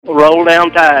Roll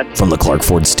down tide. From the Clark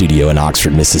Ford Studio in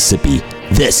Oxford, Mississippi,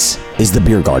 this is the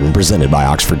Beer Garden presented by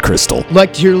Oxford Krystal. I'd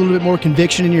like to hear a little bit more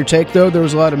conviction in your take, though. There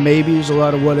was a lot of maybes, a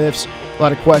lot of what-ifs, a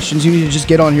lot of questions. You need to just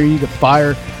get on here, you need to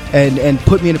fire, and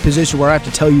put me in a position where I have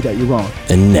to tell you that you're wrong.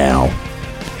 And now,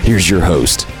 here's your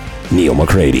host, Neil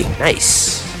McCready.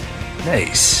 Nice.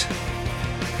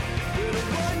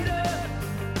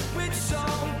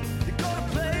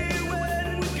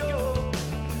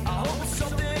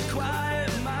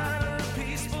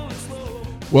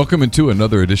 Welcome into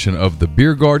another edition of The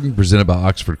Beer Garden presented by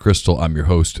Oxford Krystal. I'm your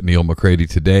host, Neil McCready.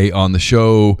 Today on the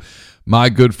show, my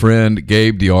good friend,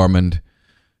 Gabe DeArmond.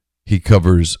 He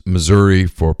covers Missouri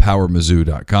for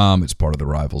PowerMizzou.com. It's part of the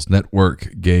Rivals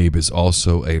Network. Gabe is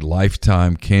also a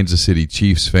lifetime Kansas City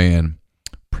Chiefs fan.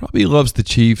 Probably loves the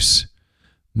Chiefs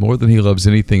more than he loves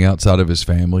anything outside of his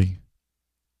family.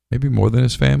 Maybe more than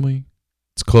his family.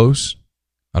 It's close.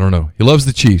 I don't know. He loves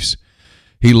the Chiefs.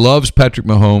 He loves Patrick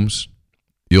Mahomes.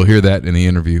 You'll hear that in the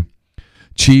interview.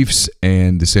 Chiefs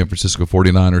and the San Francisco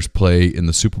 49ers play in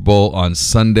the Super Bowl on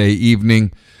Sunday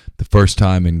evening. The first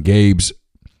time in Gabe's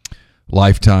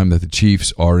lifetime that the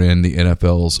Chiefs are in the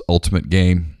NFL's ultimate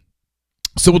game.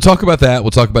 So we'll talk about that.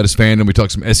 We'll talk about his fandom. We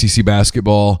talk some SEC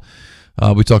basketball.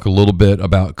 We talk a little bit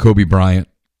about Kobe Bryant.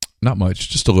 Not much,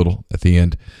 just a little at the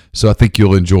end. So I think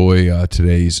you'll enjoy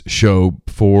today's show.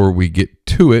 Before we get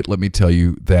to it, let me tell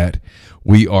you that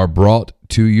we are brought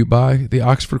to you by the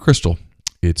Oxford Krystal.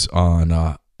 It's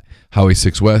on Highway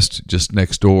 6 West, just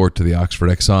next door to the Oxford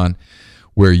Exxon,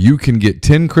 where you can get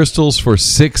 10 crystals for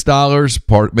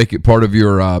 $6. Make it part of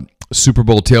your Super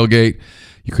Bowl tailgate.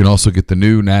 You can also get the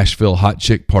new Nashville Hot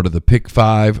Chick, part of the Pick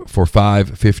 5 for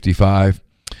 $5.55.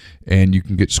 And you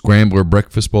can get Scrambler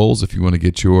breakfast bowls if you want to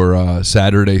get your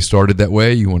Saturday started that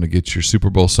way. You want to get your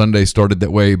Super Bowl Sunday started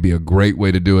that way. It'd be a great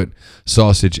way to do it.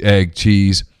 Sausage, egg,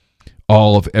 cheese,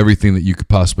 all of everything that you could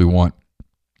possibly want.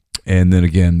 And then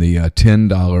again, the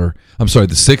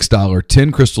 $6,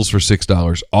 10 crystals for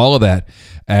 $6. All of that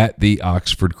at the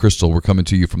Oxford Krystal. We're coming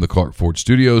to you from the Clark Ford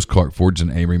Studios. Clark Ford's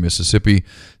in Amory, Mississippi.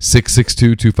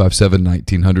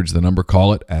 662-257-1900 is the number.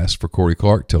 Call it. Ask for Corey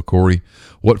Clark. Tell Corey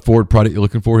what Ford product you're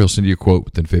looking for. He'll send you a quote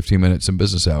within 15 minutes in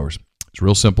business hours. It's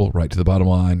real simple, right to the bottom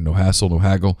line. No hassle, no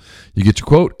haggle. You get your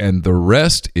quote, and the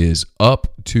rest is up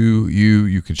to you.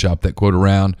 You can shop that quote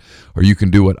around, or you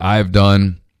can do what I've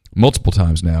done multiple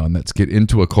times now, and that's get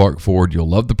into a Clark Ford. You'll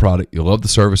love the product. You'll love the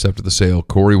service after the sale.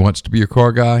 Corey wants to be your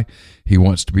car guy. He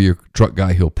wants to be your truck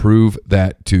guy. He'll prove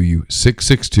that to you.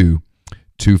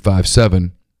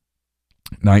 662-257-1900.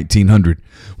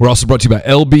 We're also brought to you by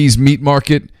LB's Meat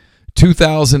Market,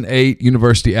 2008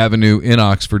 University Avenue in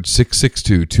Oxford.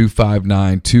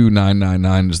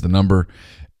 662-259-2999 is the number.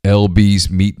 LB's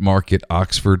Meat Market,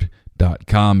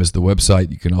 Oxford.com is the website.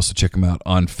 You can also check them out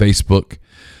on Facebook.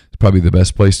 Probably the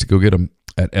best place to go get them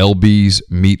at LB's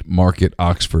Meat Market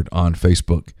Oxford on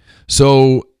Facebook.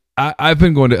 So I've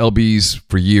been going to LB's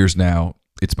for years now.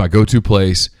 It's my go-to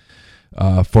place.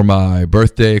 For my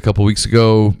birthday a couple weeks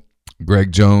ago,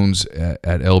 Greg Jones at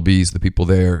LB's, the people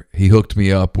there, he hooked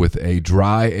me up with a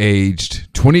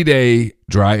 20-day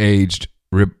dry-aged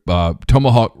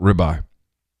tomahawk ribeye.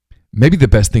 Maybe the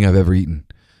best thing I've ever eaten.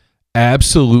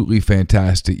 Absolutely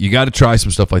fantastic. You got to try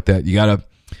some stuff like that. You got to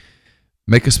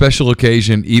make a special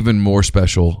occasion even more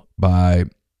special by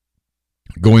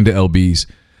going to LB's.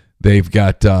 They've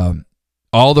got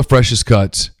all the freshest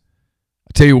cuts.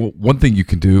 I tell you one thing you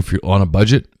can do if you're on a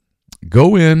budget.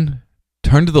 Go in,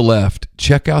 turn to the left,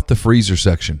 check out the freezer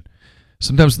section.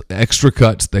 Sometimes the extra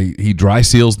cuts, he dry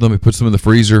seals them, he puts them in the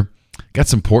freezer. Got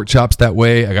some pork chops that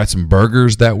way. I got some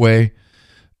burgers that way.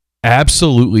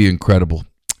 Absolutely incredible.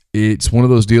 It's one of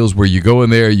those deals where you go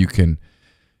in there,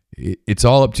 it's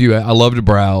all up to you. I love to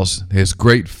browse. It has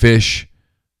great fish,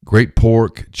 great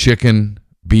pork, chicken,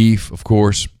 beef, of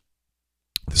course,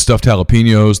 the stuffed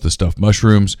jalapenos, the stuffed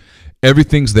mushrooms.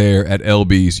 Everything's there at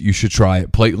LB's. You should try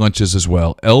it. Plate lunches as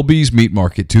well. LB's Meat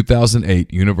Market,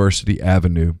 2008 University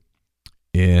Avenue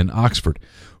in Oxford.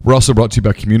 We're also brought to you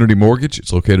by Community Mortgage.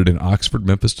 It's located in Oxford,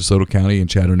 Memphis, DeSoto County, and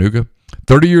Chattanooga.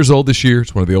 30 years old this year.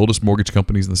 It's one of the oldest mortgage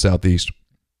companies in the Southeast.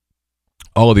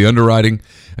 All of the underwriting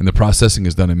and the processing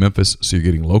is done in Memphis, so you're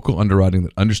getting local underwriting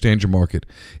that understands your market.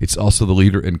 It's also the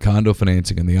leader in condo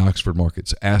financing in the Oxford market.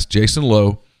 So ask Jason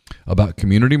Lowe about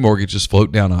Community Mortgage's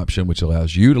float down option, which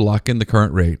allows you to lock in the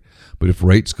current rate. But if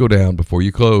rates go down before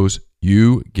you close,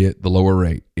 you get the lower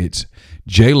rate. It's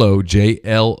JLowe,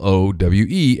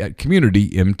 JLOWE at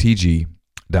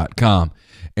communitymtg.com.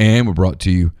 And we're brought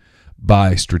to you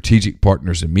by Strategic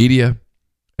Partners in Media,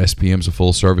 SPM's a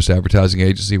full-service advertising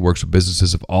agency, works with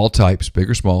businesses of all types, big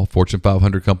or small, Fortune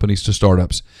 500 companies to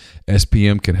startups.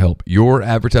 SPM can help your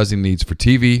advertising needs for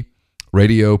TV,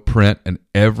 radio, print, and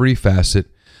every facet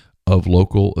of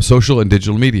local, social, and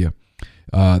digital media.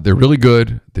 They're really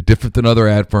good. They're different than other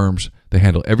ad firms. They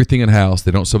handle everything in-house.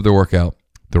 They don't sub their work out.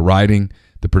 The writing,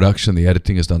 the production, the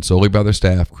editing is done solely by their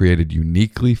staff, created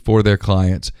uniquely for their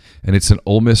clients. And it's an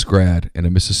Ole Miss grad and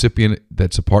a Mississippian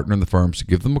that's a partner in the firm. So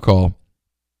give them a call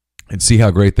and see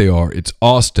how great they are. It's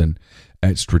Austin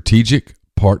at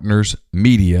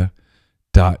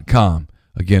strategicpartnersmedia.com.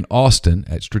 Again, Austin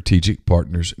at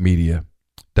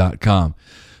strategicpartnersmedia.com.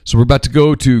 So we're about to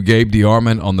go to Gabe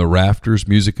DeArmond on the Rafters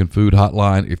Music and Food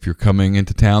Hotline. If you're coming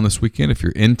into town this weekend, if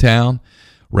you're in town,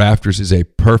 Rafters is a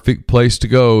perfect place to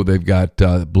go. They've got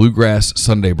Bluegrass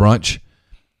Sunday Brunch,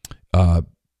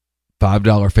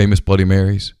 $5 Famous Bloody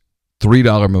Marys,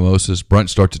 $3 mimosas. Brunch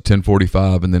starts at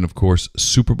 10:45, and then, of course,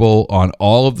 Super Bowl on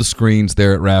all of the screens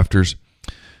there at Rafters.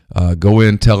 Go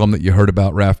in, tell them that you heard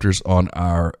about Rafters on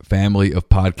our family of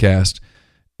podcasts,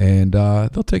 and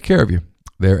they'll take care of you.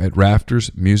 They're at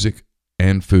Rafters Music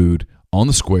and Food on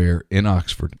the Square in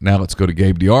Oxford. Now let's go to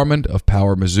Gabe DeArmond of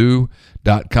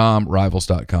PowerMizzou.com,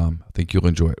 Rivals.com. I think you'll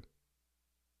enjoy it.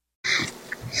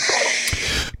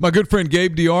 My good friend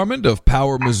Gabe DeArmond of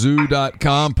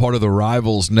PowerMizzou.com, part of the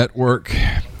Rivals Network.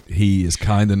 He is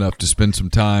kind enough to spend some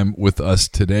time with us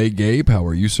today. Gabe, how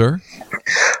are you, sir?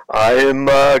 I am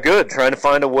good, trying to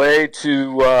find a way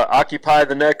to occupy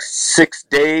the next 6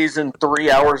 days and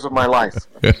 3 hours of my life.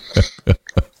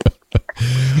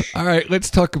 All right, let's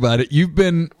talk about it. You've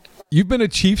been a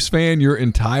Chiefs fan your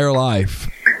entire life.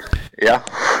 Yeah.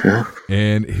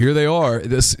 And here they are.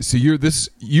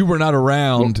 You were not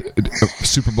around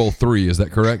Super Bowl III, is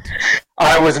that correct?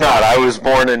 I was not. I was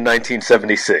born in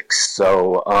 1976.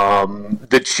 So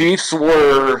the Chiefs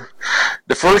were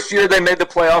the first year they made the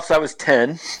playoffs. I was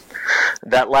 10.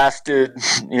 That lasted,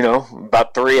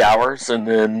 about 3 hours, and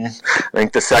then I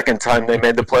think the second time they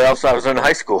made the playoffs, I was in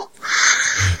high school.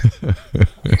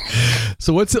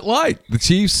 So what's it like? The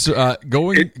Chiefs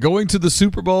going to the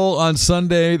Super Bowl on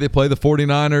Sunday. They play the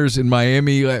 49ers in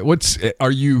Miami.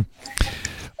 Are you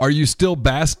still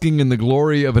basking in the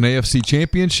glory of an AFC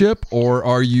championship, or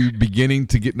are you beginning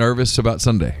to get nervous about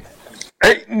Sunday?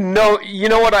 No, you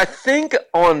know what? I think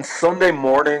on Sunday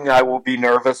morning I will be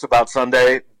nervous about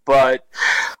Sunday. But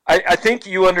I think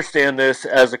you understand this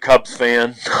as a Cubs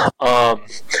fan.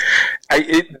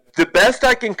 The best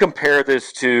I can compare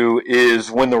this to is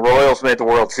when the Royals made the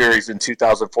World Series in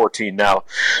 2014. Now,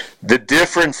 the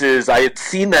difference is I had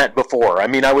seen that before. I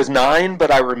mean, I was 9,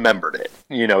 but I remembered it.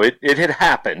 It had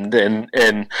happened,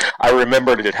 and I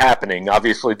remembered it happening.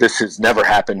 Obviously, this has never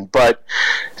happened, but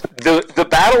the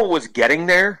battle was getting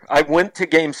there. I went to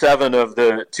Game 7 of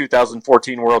the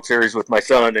 2014 World Series with my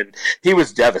son, and he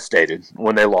was devastated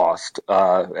when they lost.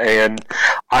 And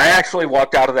I actually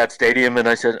walked out of that stadium, and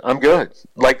I said, I'm good.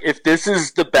 Like, if this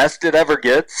is the best it ever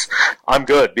gets, I'm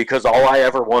good, because all I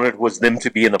ever wanted was them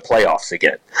to be in the playoffs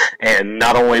again. And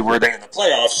not only were they in the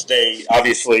playoffs, they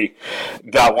obviously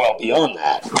got well beyond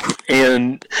that.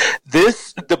 And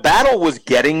the battle was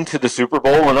getting to the Super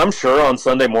Bowl, and I'm sure on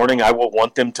Sunday morning I will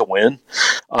want them to win.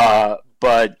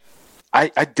 But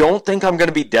I don't think I'm going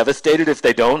to be devastated if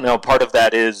they don't. Now, part of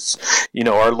that is,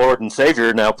 our Lord and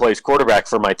Savior now plays quarterback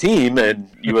for my team, and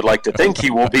you would like to think he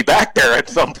will be back there at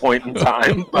some point in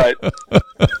time. But,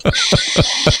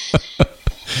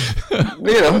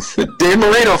 Dan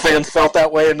Marino fans felt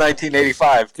that way in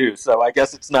 1985, too. So I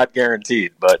guess it's not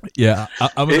guaranteed. But yeah,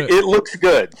 it looks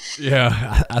good.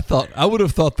 Yeah, I would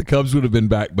have thought the Cubs would have been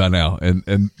back by now.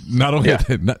 And not only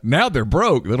now they're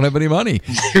broke. They don't have any money.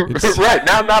 Right.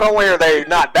 Now, not only are they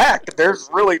not back, there's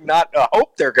really not a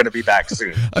hope they're going to be back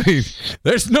soon. I mean,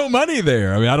 there's no money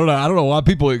there. I mean, I don't know why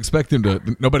people expect them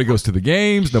to. Nobody goes to the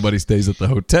games. Nobody stays at the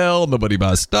hotel. Nobody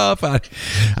buys stuff. I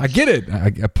get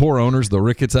it. Poor owners, the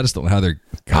Ricketts. I just don't know how they're.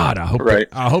 God,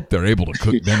 I hope they're able to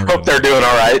cook dinner. Hope they're doing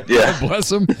all right. Yeah, bless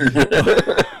them.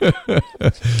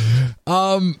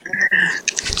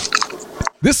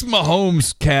 This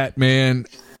Mahomes cat, man.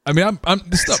 I mean, I'm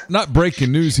just not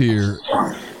breaking news here.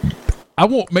 I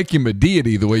won't make him a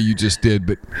deity the way you just did,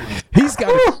 but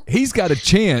he's got a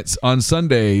chance on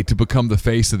Sunday to become the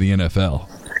face of the NFL.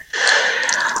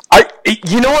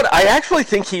 You know what? I actually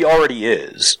think he already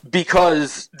is,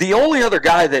 because the only other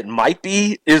guy that might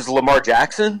be is Lamar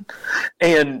Jackson,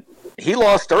 and he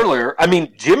lost earlier. I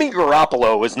mean, Jimmy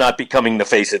Garoppolo is not becoming the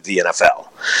face of the NFL.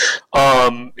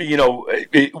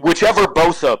 Whichever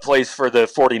Bosa plays for the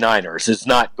 49ers is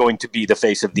not going to be the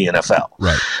face of the NFL.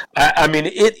 Right. I mean,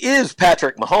 it is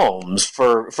Patrick Mahomes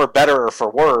for better or for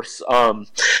worse.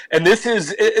 And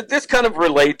this kind of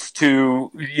relates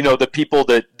to, the people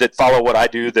that follow what I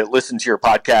do, that listen to your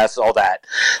podcasts, all that.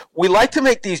 We like to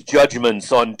make these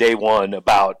judgments on day one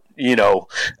about,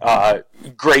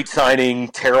 great signing,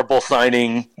 terrible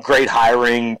signing, great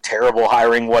hiring, terrible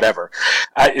hiring, whatever.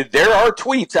 There are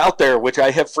tweets out there, which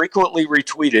I have frequently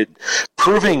retweeted,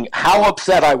 proving how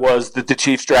upset I was that the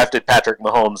Chiefs drafted Patrick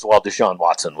Mahomes while Deshaun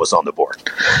Watson was on the board.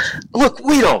 Look,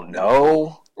 we don't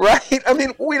know. Right? I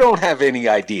mean, we don't have any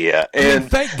idea. And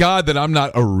thank God that I'm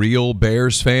not a real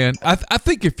Bears fan. I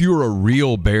think if you're a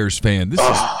real Bears fan,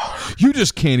 you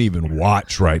just can't even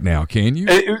watch right now, can you?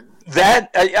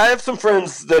 I have some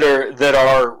friends that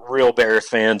are real Bears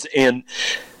fans, and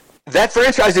that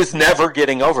franchise is never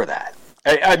getting over that.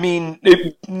 I mean,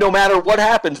 no matter what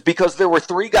happens, because there were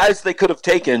 3 guys they could have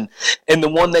taken, and the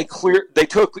one they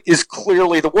took is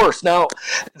clearly the worst. Now,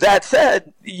 that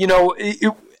said,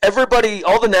 everybody,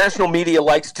 all the national media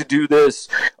likes to do this.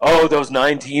 Oh, those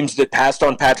 9 teams that passed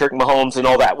on Patrick Mahomes and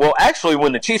all that. Well, actually,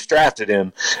 when the Chiefs drafted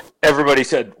him, everybody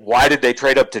said, why did they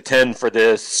trade up to 10 for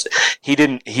this?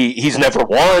 He's never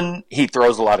won. He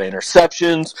throws a lot of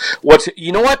interceptions.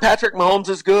 You know why Patrick Mahomes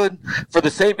is good? For the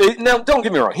same, now, don't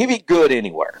get me wrong. He'd be good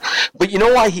anywhere. But you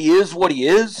know why he is what he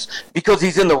is? Because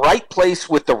he's in the right place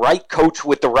with the right coach,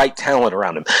 with the right talent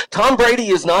around him. Tom Brady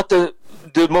is not the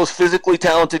most physically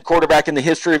talented quarterback in the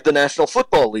history of the National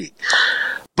Football League.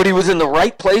 But he was in the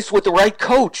right place with the right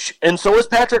coach. And so is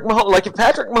Patrick Mahomes. Like, if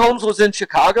Patrick Mahomes was in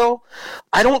Chicago,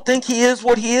 I don't think he is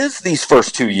what he is these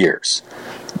first 2 years.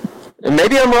 And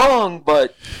maybe I'm wrong,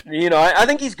 but, I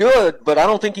think he's good, but I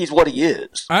don't think he's what he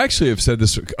is. I actually have said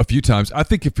this a few times. I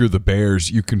think if you're the Bears,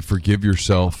 you can forgive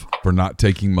yourself for not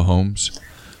taking Mahomes.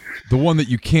 The one that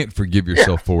you can't forgive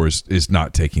yourself for is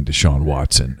not taking Deshaun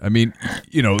Watson. I mean,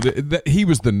 he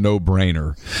was the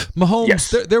no-brainer. Mahomes,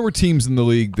 yes. There were teams in the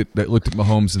league that looked at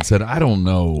Mahomes and said, I don't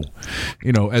know,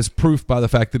 as proof by the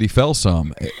fact that he fell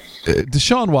some.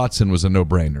 Deshaun Watson was a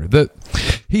no-brainer.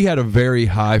 He had a very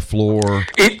high floor.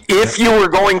 If you were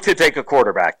going to take a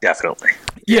quarterback, definitely.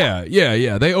 Yeah.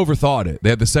 They overthought it. They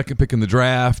had the 2nd pick in the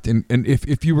draft, and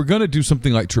if you were going to do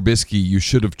something like Trubisky, you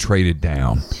should have traded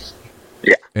down.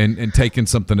 Yeah. And taken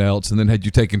something else, and then had you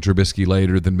taken Trubisky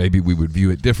later, then maybe we would view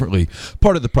it differently.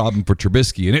 Part of the problem for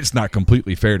Trubisky, and it's not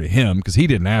completely fair to him because he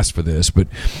didn't ask for this, but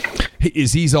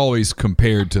he's always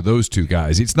compared to those 2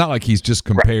 guys. It's not like he's just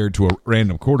compared to a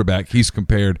random quarterback. He's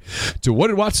compared to what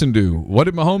did Watson do? What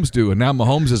did Mahomes do? And now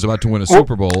Mahomes is about to win a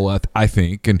Super Bowl, I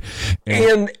think. And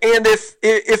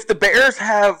if the Bears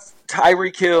have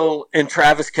Tyreek Hill and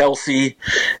Travis Kelce,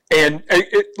 and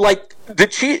the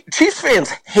Chiefs fans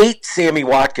hate Sammy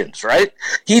Watkins, right?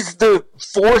 He's the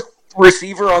 4th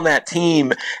receiver on that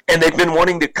team, and they've been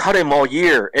wanting to cut him all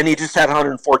year, and he just had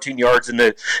 114 yards in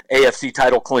the AFC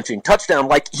title-clinching touchdown.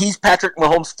 Like, he's Patrick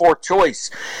Mahomes' 4th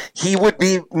choice. He would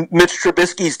be Mitch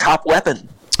Trubisky's top weapon.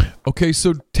 Okay,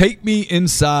 so take me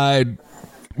inside.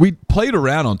 We played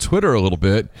around on Twitter a little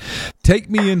bit. Take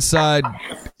me inside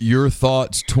your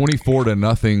thoughts.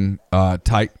 24-0.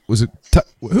 Tight. Was it?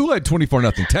 Who led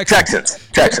 24-0?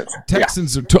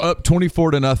 Texans are up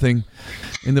 24-0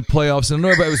 in the playoffs. And I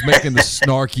know everybody was making the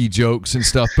snarky jokes and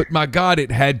stuff, but my God,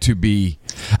 it had to be.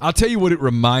 I'll tell you what it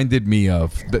reminded me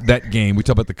of. That game. We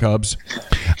talk about the Cubs.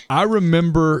 I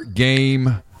remember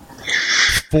game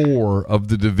 4 of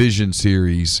the division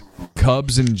series,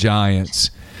 Cubs and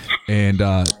Giants. And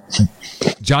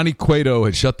Johnny Cueto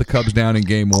had shut the Cubs down in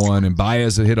game 1, and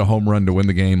Baez had hit a home run to win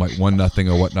the game, like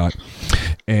 1-0 or whatnot.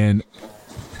 And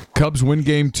Cubs win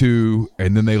game 2,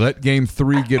 and then they let game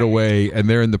 3 get away, and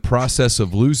they're in the process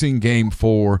of losing game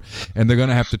 4, and they're going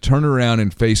to have to turn around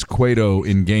and face Cueto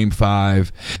in game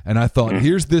 5. And I thought,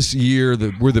 here's this year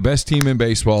that we're the best team in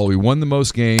baseball. We won the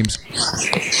most games.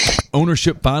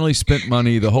 Ownership finally spent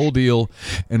money, the whole deal,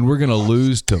 and we're going to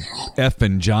lose to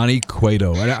effing Johnny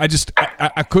Cueto. And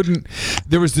I couldn't –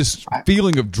 there was this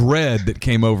feeling of dread that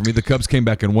came over me. The Cubs came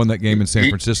back and won that game in San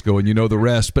Francisco, and you know the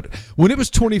rest. But when it was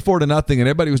 24-0 and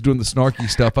everybody was doing the snarky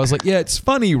stuff, I was like, yeah, it's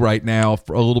funny right now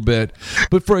for a little bit.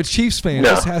 But for a Chiefs fan,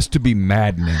 this has to be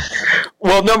maddening.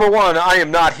 Well, number one, I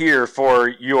am not here for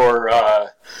your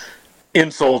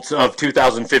insults of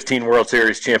 2015 World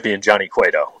Series champion Johnny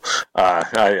Cueto.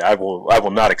 I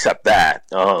will not accept that.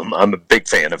 I'm a big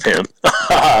fan of him.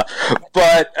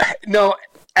 But no,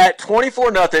 at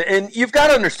 24-0, and you've got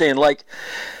to understand, like,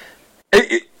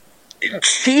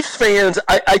 Chiefs fans,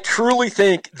 I truly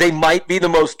think they might be the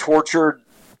most tortured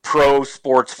pro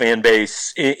sports fan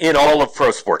base in all of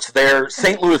pro sports. They're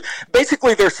St. Louis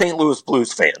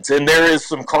Blues fans, and there is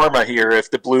some karma here if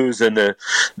the Blues and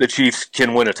the Chiefs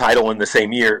can win a title in the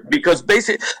same year, because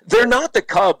basically they're not the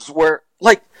Cubs where,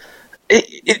 like,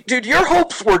 dude, your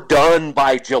hopes were done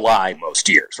by July most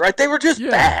years, right? They were just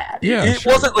bad. Yeah, it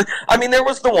wasn't. I mean, there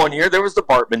was the one year, there was the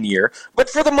Bartman year, but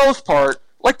for the most part,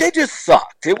 like, they just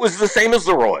sucked. It was the same as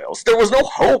the Royals. There was no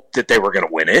hope that they were going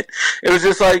to win it. It was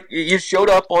just like you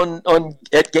showed up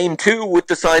at game 2 with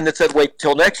the sign that said, wait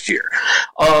till next year.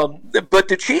 But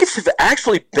the Chiefs have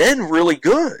actually been really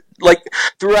good. Like,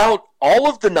 throughout all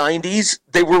of the 90s,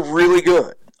 they were really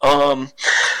good.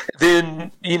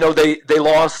 Then, you know, they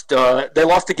lost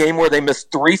a game where they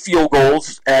missed 3 field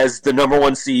goals as the number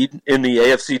 1 seed in the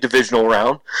AFC divisional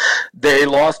round. They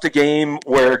lost a game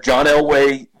where John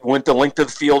Elway went the length of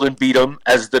the field and beat them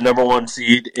as the number 1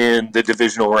 seed in the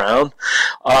divisional round.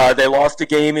 They lost a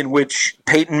game in which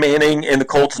Peyton Manning and the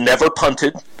Colts never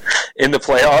punted in the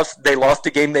playoffs. They lost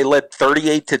a game they led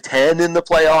 38-10 in the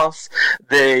playoffs.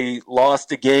 They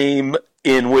lost a game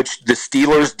in which the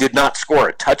Steelers did not score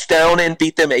a touchdown and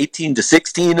beat them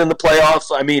 18-16 in the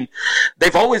playoffs. I mean,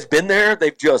 they've always been there.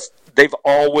 They've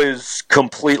always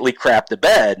completely crapped the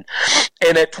bed.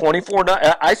 And at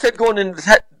 24-9, I said going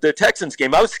into the Texans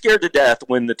game, I was scared to death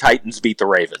when the Titans beat the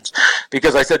Ravens,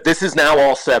 because I said this is now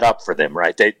all set up for them,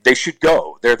 right? They should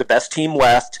go. They're the best team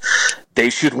left.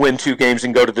 They should win 2 games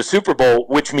and go to the Super Bowl,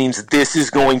 which means this is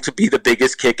going to be the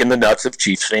biggest kick in the nuts of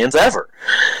Chiefs fans ever.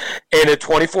 And at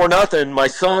 24-0, my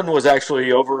son was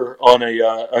actually over on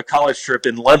a college trip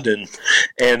in London,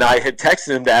 and I had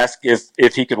texted him to ask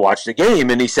if he could watch the game,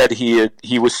 and he said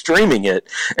he was streaming it.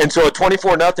 And so at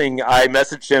 24-0, I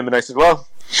messaged him and I said, well,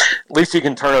 at least you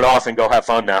can turn it off and go have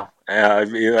fun now.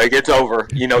 Like, it's over.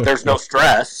 You know, there's no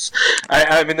stress.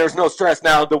 I mean, there's no stress.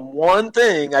 Now, the one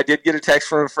thing, I did get a text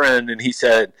from a friend, and he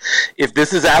said, if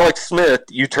this is Alex Smith,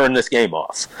 you turn this game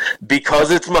off. Because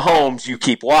it's Mahomes, you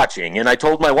keep watching. And I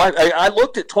told my wife, I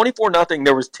looked at 24-0,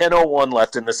 there was 10:01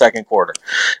 left in the second quarter.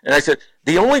 And I said,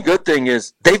 the only good thing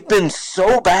is they've been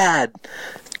so bad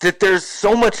that there's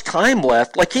so much time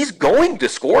left. Like, he's going to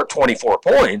score 24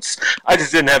 points. I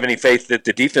just didn't have any faith that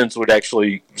the defense would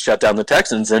actually shut down the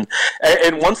Texans. And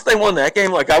once they won that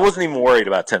game, like, I wasn't even worried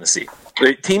about Tennessee.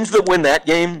 The teams that win that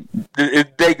game,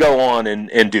 they go on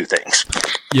and do things.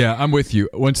 Yeah, I'm with you.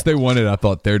 Once they won it, I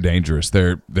thought they're dangerous.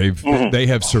 They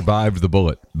have survived the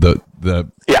bullet.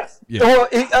 Yeah. Well,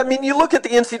 I mean, you look at the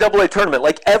NCAA tournament,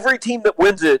 like, every team that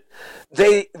wins it,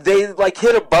 they like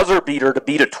hit a buzzer beater to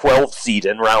beat a 12 seed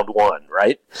in round 1,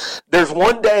 right? There's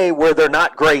one day where they're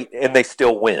not great and they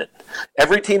still win.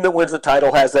 Every team that wins the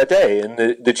title has that day, and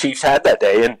the Chiefs had that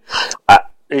day. And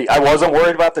I wasn't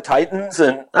worried about the Titans,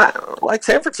 and like,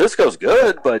 San Francisco's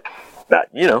good, but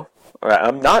you know,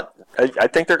 I'm not. I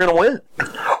think they're going to win.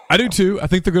 I do too. I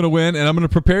think they're going to win, and I'm going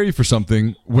to prepare you for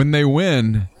something when they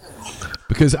win.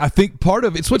 Because I think part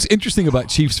of it's what's interesting about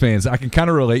Chiefs fans. I can kind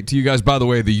of relate to you guys. By the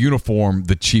way, the uniform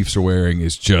the Chiefs are wearing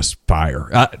is just fire.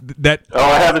 I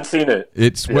haven't seen it.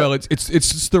 It's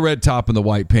just the red top and the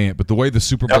white pant, but the way the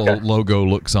Super Bowl logo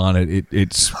looks on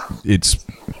it's.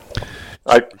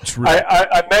 I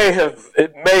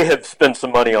may have spent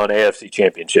some money on AFC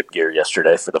Championship gear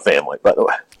yesterday for the family. By the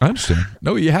way, I understand.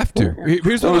 No, you have to.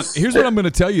 Here's what I'm going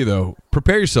to tell you though.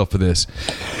 Prepare yourself for this.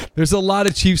 There's a lot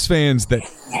of Chiefs fans that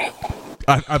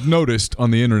I've noticed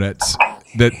on the internets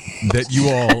that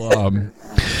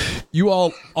you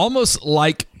all almost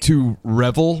like to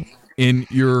revel in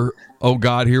your, oh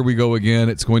God, here we go again.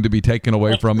 It's going to be taken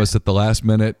away from us at the last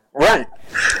minute. Right.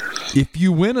 If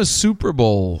you win a Super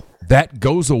Bowl, that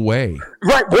goes away.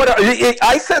 Right.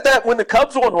 I said that when the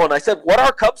Cubs won one. I said, what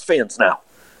are Cubs fans now?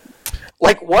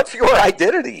 Like, what's your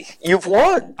identity? You've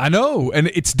won. I know, and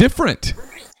it's different.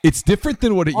 It's different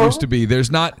than what it used to be. There's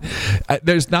not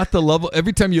the level.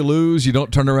 Every time you lose, you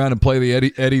don't turn around and play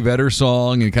the Eddie Vedder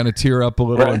song and kind of tear up a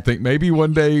little and think maybe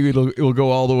one day it'll go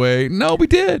all the way. No, we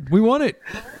did. We won it.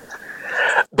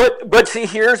 But see,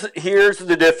 here's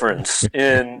the difference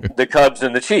in the Cubs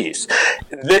and the Chiefs.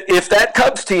 If that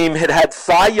Cubs team had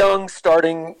Cy Young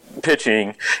starting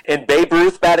pitching and Babe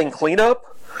Ruth batting cleanup,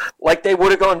 like, they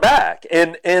would have gone back.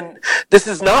 And this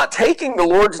is not taking the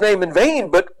Lord's name in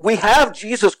vain, but we have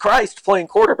Jesus Christ playing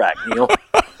quarterback, Neil.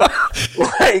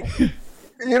 Like,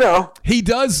 you know. He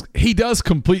does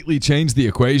completely change the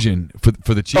equation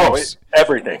for the Chiefs. Oh,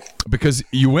 everything. Because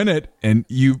you win it, and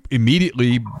you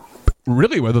immediately,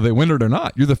 really, whether they win it or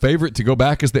not, you're the favorite to go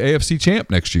back as the AFC champ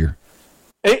next year.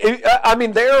 I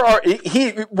mean,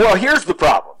 here's the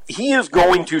problem. he is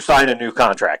going to sign a new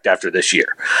contract after this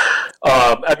year.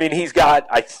 I mean, he's got,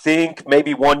 I think,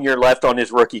 maybe 1 year left on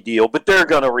his rookie deal, but they're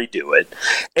going to redo it.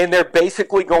 And they're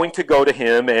basically going to go to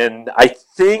him, and I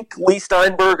think Lee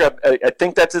Steinberg, I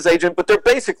think that's his agent, but they're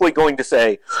basically going to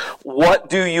say, what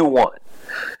do you want?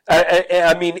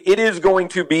 I mean, it is going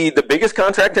to be the biggest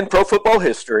contract in pro football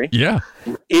history. Yeah.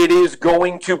 It is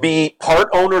going to be part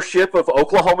ownership of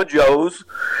Oklahoma Joe's.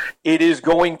 It is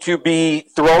going to be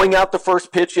throwing out the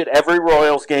first pitch at every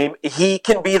Royals game. He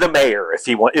can be the mayor if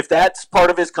he wants. If that's part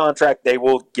of his contract, they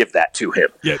will give that to him.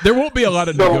 Yeah, there won't be a lot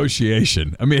of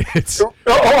negotiation. I mean, it's...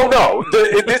 Oh, no.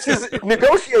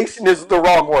 Negotiation is the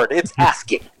wrong word. It's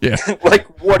asking. Yeah.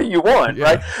 Like, what do you want, Yeah.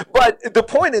 right? But the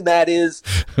point in that is,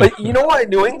 you know why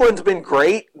New England's been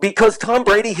great? Because Tom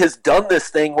Brady has done this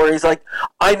thing where he's like,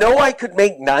 I know I could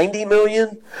make $90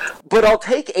 million, but I'll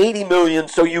take $80 million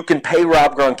so you can pay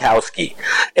Rob Gronkowski,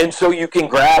 and so you can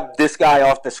grab this guy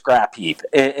off the scrap heap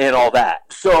and all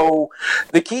that. So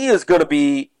the key is going to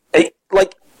be,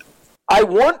 I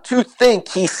want to think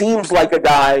he seems like a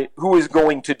guy who is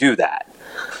going to do that.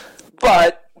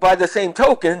 But by the same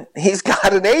token, he's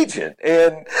got an agent.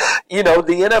 And,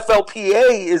 the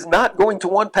NFLPA is not going to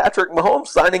want Patrick Mahomes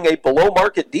signing a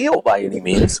below-market deal by any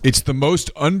means. It's the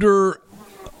most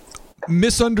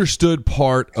misunderstood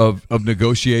part of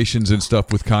negotiations and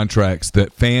stuff with contracts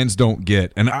that fans don't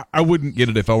get. And I wouldn't get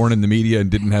it if I weren't in the media and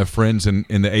didn't have friends in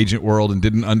the agent world and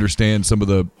didn't understand some of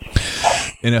the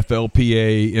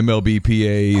NFLPA,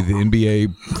 MLBPA, the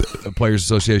NBA Players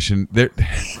Association.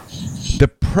 The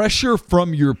pressure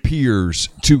from your peers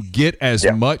to get as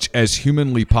much as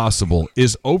humanly possible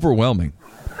is overwhelming.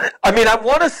 I mean, I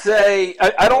want to say,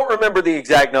 I don't remember the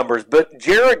exact numbers, but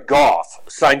Jared Goff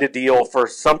signed a deal for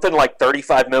something like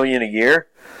 $35 million a year.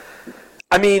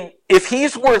 I mean, if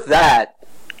he's worth that,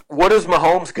 what is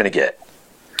Mahomes going to get?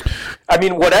 I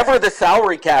mean, whatever the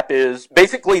salary cap is,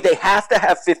 basically they have to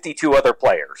have 52 other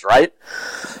players, right?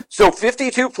 So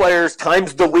 52 players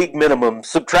times the league minimum,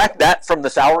 subtract that from the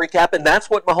salary cap, and that's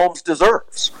what Mahomes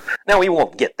deserves. Now, he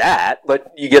won't get that,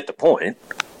 but you get the point.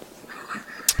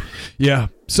 Yeah.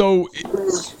 So,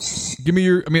 give me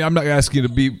your. I mean, I'm not asking you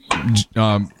to be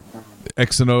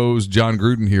X and O's John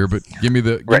Gruden here, but give me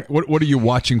the. Right. What are you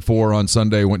watching for on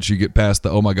Sunday once you get past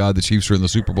the? Oh my God, the Chiefs are in the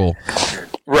Super Bowl.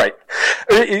 Right.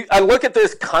 I look at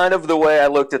this kind of the way I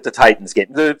looked at the Titans game.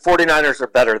 The 49ers are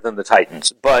better than the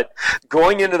Titans. But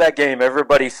going into that game,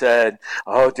 everybody said,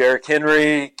 oh, Derrick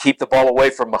Henry, keep the ball away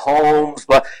from Mahomes.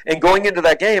 And going into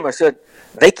that game, I said,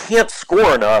 they can't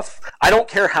score enough. I don't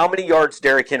care how many yards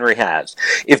Derrick Henry has.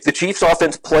 If the Chiefs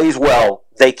offense plays well,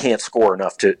 they can't score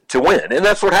enough to win. And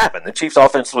that's what happened. The Chiefs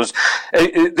offense was –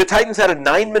 the Titans had a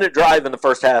 9-minute drive in the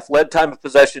first half, led time of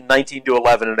possession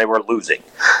 19-11, and they were losing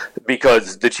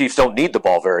because the Chiefs don't need the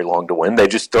ball very long to win. They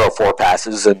just throw 4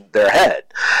 passes and they're ahead.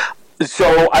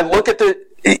 So I look at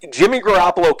Jimmy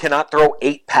Garoppolo cannot throw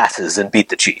 8 passes and beat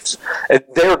the Chiefs.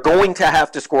 They're going to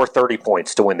have to score 30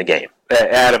 points to win the game,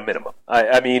 at a minimum.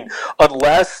 I mean,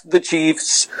 unless the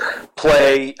Chiefs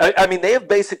play... I mean, they have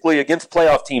basically, against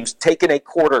playoff teams, taken a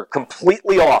quarter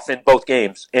completely off in both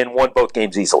games and won both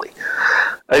games easily.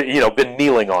 Been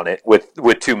kneeling on it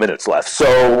with 2 minutes left.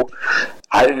 So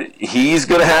he's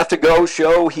going to have to go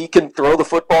show he can throw the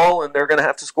football, and they're going to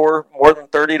have to score more than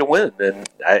 30 to win. And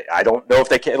I don't know if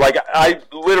they can. I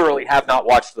literally have not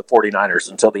watched the 49ers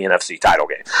until the NFC title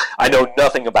game. I know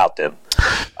nothing about them.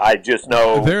 I just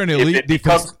know they're an elite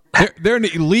defense. They're an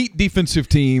elite defensive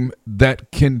team that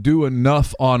can do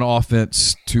enough on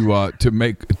offense to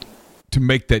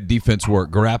make that defense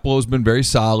work. Garoppolo's been very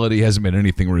solid. He hasn't been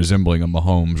anything resembling a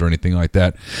Mahomes or anything like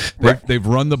that. They've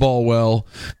run the ball well.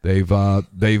 They've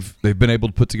been able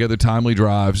to put together timely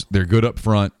drives. They're good up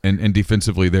front, and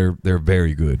defensively they're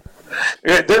very good.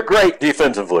 They're great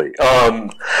defensively.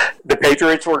 The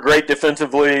Patriots were great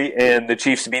defensively, and the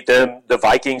Chiefs beat them. The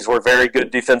Vikings were very good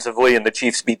defensively, and the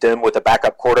Chiefs beat them with a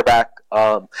backup quarterback.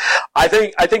 I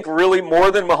think really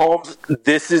more than Mahomes,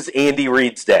 this is Andy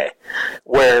Reid's day,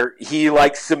 where he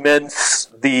cements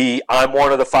I'm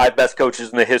one of the 5 best coaches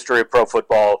in the history of pro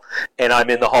football, and I'm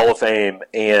in the Hall of Fame,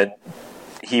 and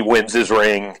he wins his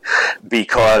ring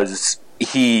because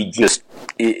he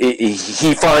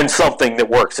finds something that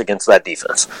works against that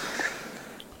defense.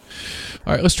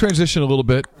 All right, let's transition a little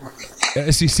bit.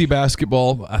 SEC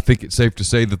basketball, I think it's safe to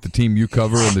say that the team you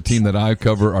cover and the team that I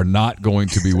cover are not going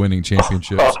to be winning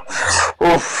championships.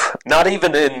 Not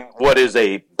even in what is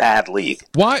a bad league.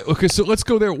 Why? Okay, so let's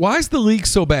go there. Why is the league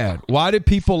so bad? Why did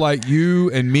people like you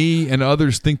and me and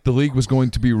others think the league was going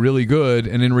to be really good,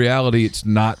 and in reality it's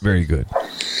not very good?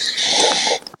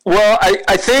 Well,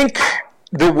 I think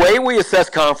the way we assess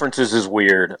conferences is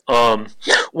weird.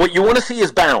 What you want to see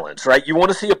is balance, right? You want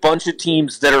to see a bunch of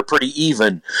teams that are pretty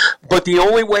even, but the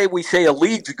only way we say a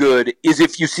league's good is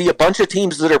if you see a bunch of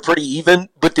teams that are pretty even,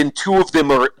 but then two of them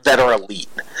that are elite.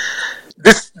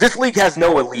 This league has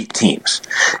no elite teams.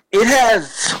 It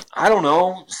has, I don't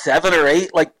know, 7 or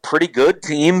 8 like pretty good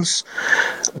teams,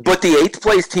 but the 8th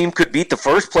place team could beat the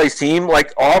 1st place team.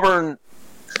 Like Auburn,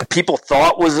 people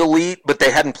thought was elite, but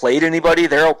they hadn't played anybody.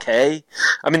 They're okay.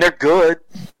 I mean, they're good.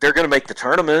 They're going to make the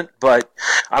tournament, but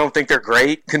I don't think they're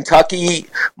great. Kentucky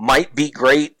might be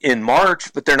great in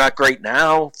March, but they're not great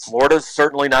now. Florida's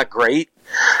certainly not great.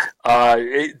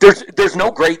 There's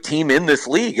no great team in this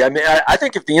league. I mean, I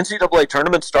think if the NCAA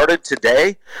tournament started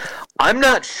today, I'm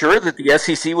not sure that the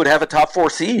SEC would have a top 4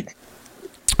 seed.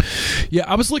 Yeah,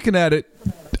 I was looking at it,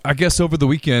 I guess, over the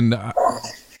weekend.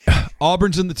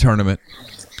 Auburn's in the tournament.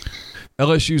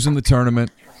 LSU's in the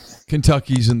tournament.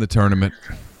 Kentucky's in the tournament.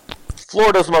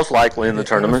 Florida's most likely in the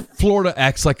tournament. Florida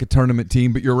acts like a tournament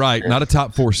team, but you're right, not a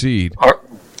top 4 seed.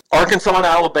 Arkansas and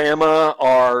Alabama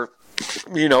are,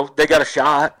 they got a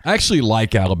shot. I actually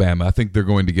like Alabama. I think they're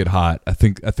going to get hot. I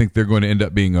think they're going to end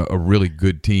up being a really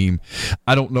good team.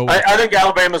 I don't know. I think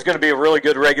Alabama's going to be a really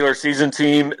good regular season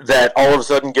team that all of a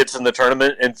sudden gets in the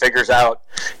tournament and figures out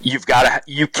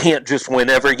you can't just win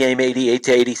every game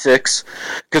 88-86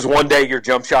 because one day your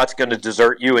jump shot's going to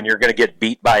desert you and you're going to get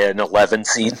beat by an 11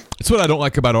 seed. That's what I don't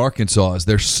like about Arkansas is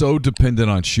they're so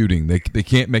dependent on shooting. They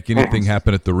can't make anything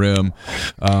happen at the rim.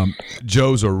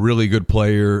 Joe's a really good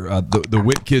player. The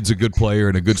Witt kid's a good player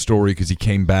and a good story because he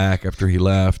came back after he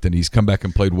left and he's come back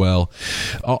and played well,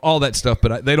 all that stuff.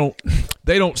 But they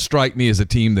don't strike me as a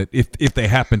team that if they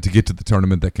happen to get to the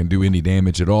tournament that can do any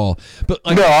damage at all. But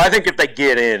no, I think if they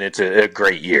get in, it's a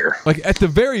great year. Like at the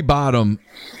very bottom,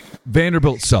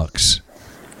 Vanderbilt sucks.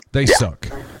 They suck.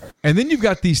 And then you've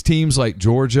got these teams like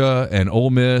Georgia and Ole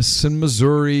Miss and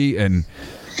Missouri and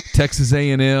Texas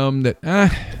A&M that.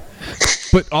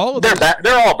 But all of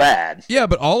they're all bad. Yeah,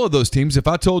 but all of those teams. If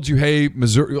I told you, hey,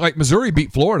 Missouri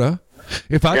beat Florida.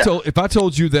 If I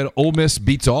told you that Ole Miss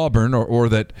beats Auburn, or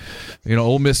that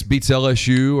Ole Miss beats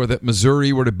LSU, or that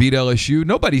Missouri were to beat LSU,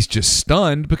 nobody's just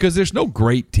stunned because there's no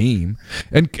great team.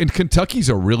 And Kentucky's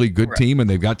a really good team, and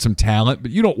they've got some talent.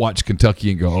 But you don't watch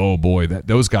Kentucky and go, oh boy,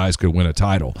 those guys could win a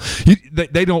title.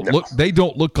 They don't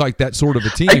look like that sort of a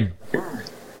team.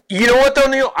 You know what, though,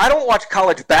 Neil? I don't watch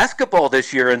college basketball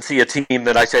this year and see a team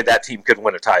that I say that team could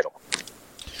win a title.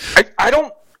 I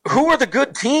don't. Who are the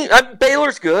good teams?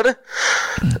 Baylor's good.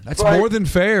 That's more than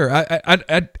fair.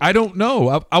 I don't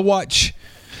know. I watched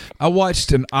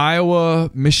an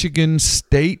Iowa-Michigan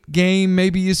State game,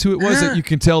 maybe is who it was. That you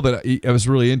can tell that I was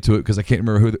really into it because I can't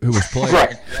remember who was playing.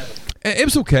 Right. It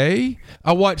was okay.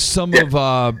 I watched some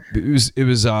of it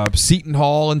was Seton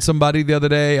Hall and somebody the other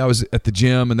day. I was at the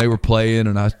gym and they were playing,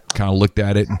 and I kind of looked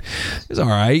at it and it was all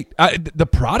right. The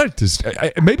product is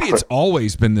maybe it's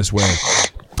always been this way.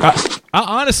 I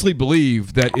honestly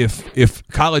believe that if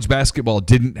college basketball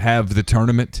didn't have the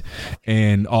tournament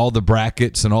and all the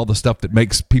brackets and all the stuff that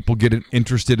makes people get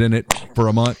interested in it for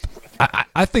a month,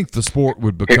 I think the sport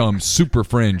would become super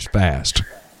fringe fast.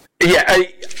 Yeah,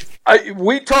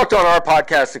 we talked on our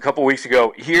podcast a couple weeks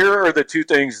ago. Here are the two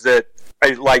things that I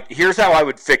like. Here's how I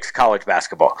would fix college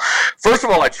basketball. First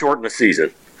of all, I'd shorten the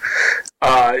season.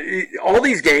 All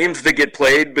these games that get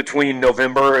played between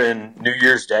November and New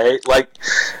Year's Day, like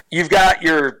you've got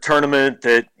your tournament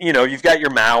that, you've got your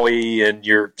Maui and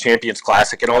your Champions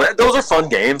Classic and all that. Those are fun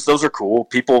games. Those are cool.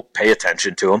 People pay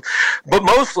attention to them. But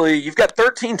mostly you've got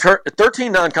 13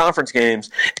 non-conference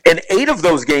games, and 8 of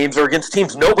those games are against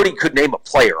teams nobody could name a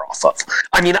player off of.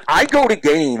 I mean, I go to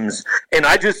games and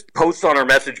I just post on our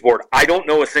message board, I don't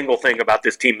know a single thing about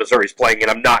this team Missouri's playing,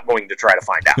 and I'm not going to try to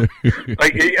find out.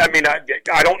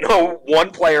 I don't know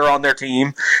one player on their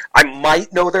team. I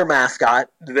might know their mascot.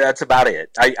 That's about it.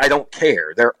 I don't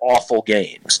care. They're awful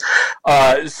games.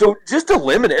 So just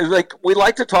eliminate. Like, we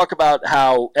like to talk about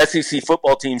how SEC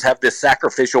football teams have this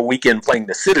sacrificial weekend playing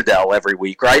the Citadel every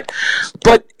week, right?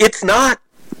 But it's not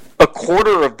a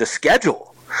quarter of the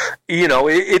schedule.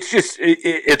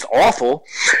 It's awful.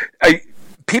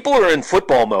 People are in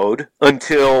football mode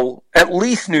until at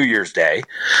least New Year's Day.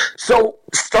 So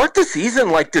start the season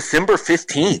like December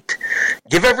 15th.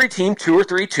 Give every team 2 or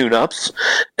 3 tune-ups,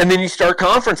 and then you start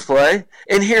conference play,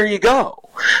 and here you go.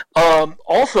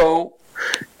 Also,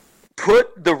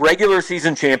 put the regular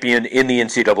season champion in the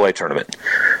NCAA tournament,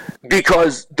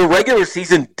 because the regular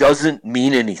season doesn't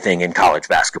mean anything in college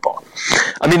basketball.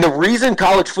 I mean, the reason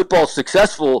college football is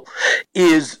successful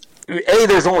is A,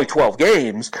 there's only 12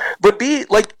 games, but B,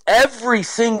 like every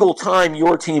single time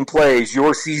your team plays,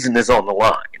 your season is on the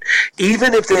line.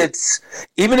 Even if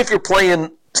you're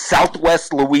playing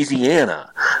Southwest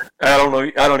Louisiana, I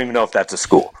don't even know if that's a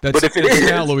school. But if it is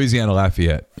now Louisiana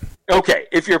Lafayette. Okay,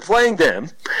 if you're playing them,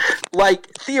 like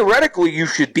theoretically you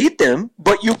should beat them,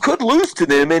 but you could lose to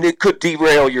them and it could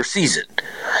derail your season.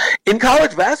 In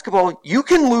college basketball, you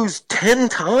can lose 10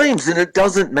 times and it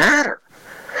doesn't matter.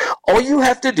 All you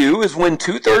have to do is win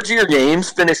 2/3 of your games,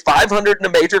 finish 500 in a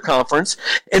major conference,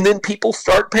 and then people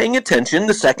start paying attention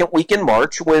the second week in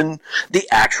March when the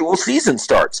actual season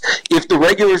starts. If the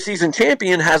regular season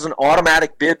champion has an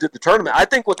automatic bid to the tournament, I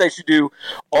think what they should do,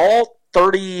 all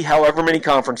 30, however many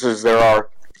conferences there are,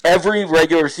 every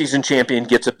regular season champion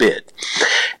gets a bid.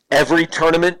 Every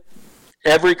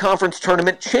conference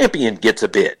tournament champion gets a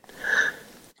bid.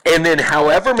 And then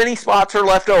however many spots are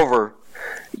left over,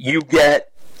 you get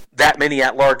that many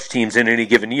at-large teams in any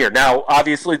given year. Now,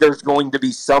 obviously, there's going to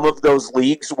be some of those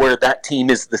leagues where that team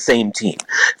is the same team.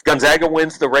 If Gonzaga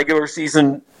wins the regular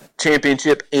season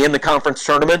championship and the conference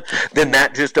tournament, then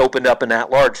that just opened up an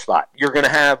at-large spot. You're going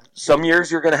to have, some years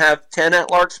you're going to have 10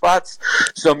 at-large spots,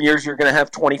 some years you're going to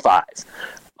have 25.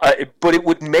 But it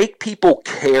would make people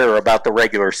care about the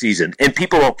regular season, and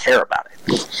people don't care about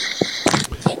it.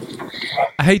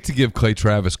 I hate to give Clay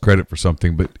Travis credit for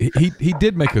something, but he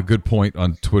did make a good point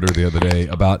on Twitter the other day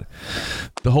about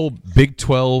the whole Big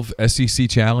 12 SEC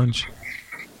challenge.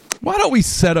 Why don't we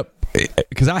set up?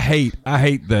 Because I hate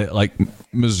the like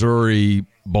Missouri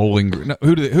bowling.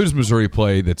 Who does Missouri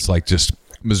play? That's like just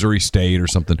Missouri State or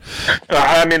something.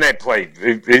 I mean, they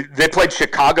played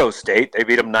Chicago State. They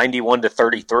beat them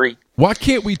 91-33. Why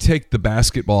can't we take the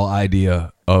basketball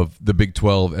idea of the Big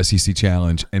 12 SEC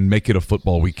challenge and make it a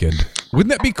football weekend?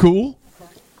 Wouldn't that be cool?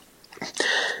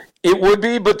 It would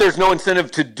be, but there's no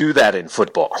incentive to do that in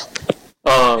football.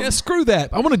 Yeah, screw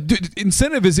that. I want to do.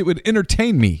 Incentive is it would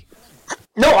entertain me.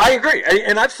 No, I agree.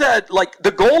 And I've said, like,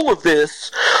 the goal of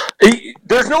this,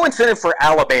 there's no incentive for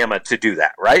Alabama to do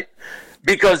that, right?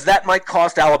 Because that might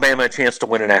cost Alabama a chance to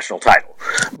win a national title.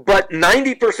 But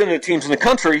 90% of the teams in the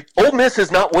country, Ole Miss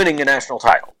is not winning a national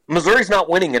title. Missouri's not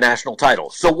winning a national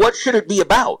title. So what should it be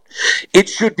about? It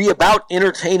should be about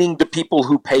entertaining the people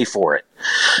who pay for it.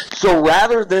 So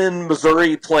rather than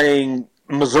Missouri playing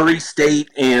Missouri State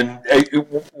and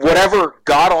whatever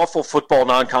god-awful football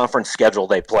non-conference schedule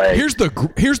they play. Here's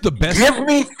the best. Give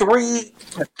me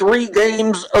three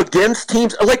games against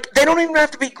teams. Like, they don't even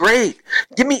have to be great.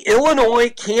 Give me Illinois,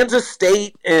 Kansas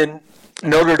State, and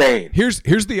Notre Dame. Here's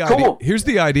the idea. Cool. Here's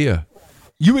the idea.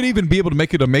 You would even be able to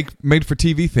make it a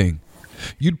made-for-TV thing.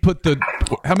 You'd put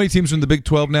how many teams are in the Big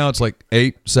 12 now? It's like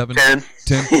 8, 7,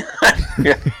 10.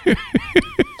 Yeah.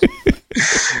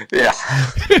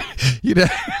 Yeah.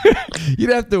 You'd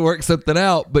have to work something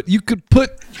out, but you could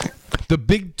put the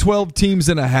Big 12 teams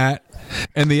in a hat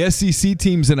and the SEC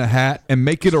teams in a hat and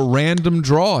make it a random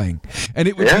drawing. And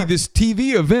it would be this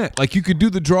TV event. Like, you could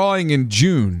do the drawing in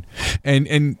June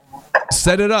and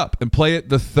set it up and play it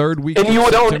the third week. And you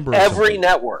would September own every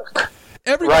network.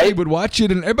 Everybody would watch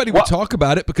it, and everybody would talk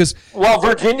about it because while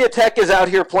Virginia Tech is out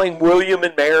here playing William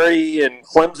and Mary, and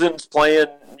Clemson's playing,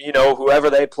 whoever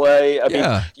they play. I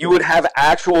mean, you would have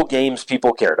actual games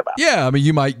people cared about. Yeah, I mean,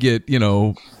 you might get, I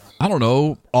don't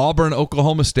know, Auburn,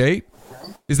 Oklahoma State.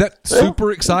 Is that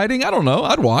super exciting? I don't know.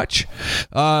 I'd watch.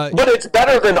 But it's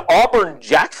better than Auburn,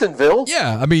 Jacksonville.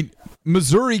 Yeah, I mean,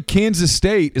 Missouri, Kansas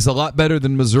State is a lot better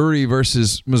than Missouri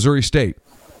versus Missouri State.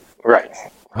 Right.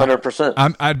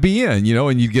 100%. I'd be in,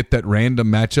 and you get that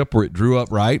random matchup where it drew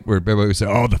up right, where everybody would say,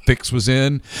 oh, the fix was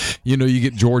in. You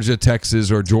get Georgia, Texas,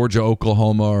 or Georgia,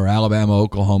 Oklahoma, or Alabama,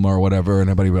 Oklahoma, or whatever, and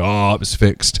everybody would, it was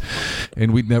fixed.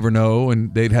 And we'd never know,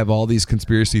 and they'd have all these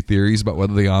conspiracy theories about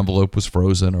whether the envelope was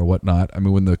frozen or whatnot. I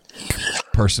mean, when the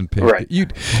person picked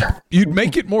it, you'd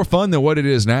make it more fun than what it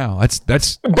is now.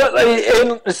 That's. But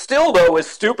and still, though, as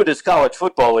stupid as college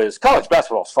football is, college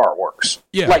basketball is far worse.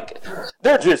 Yeah. Like,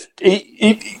 they're just...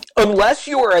 unless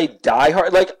you are a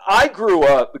diehard, like I grew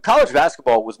up, college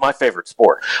basketball was my favorite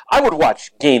sport. I would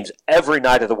watch games every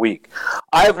night of the week.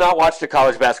 I have not watched a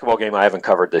college basketball game I haven't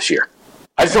covered this year.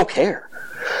 I just don't care.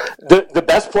 The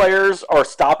best players are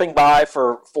stopping by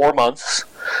for 4 months,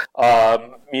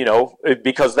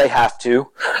 because they have to.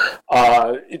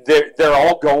 They're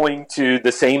all going to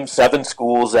the same 7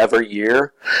 schools every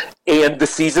year, and the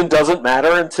season doesn't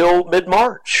matter until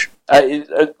mid-March.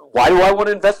 Why do I want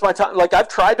to invest my time? Like, I've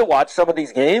tried to watch some of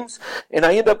these games, and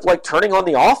I end up, like, turning on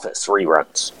The Office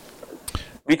reruns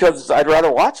because I'd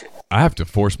rather watch it. I have to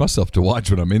force myself to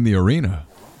watch when I'm in the arena.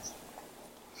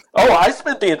 Oh, I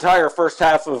spent the entire first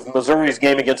half of Missouri's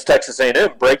game against Texas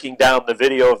A&M breaking down the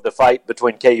video of the fight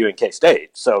between KU and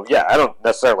K-State. So, yeah, I don't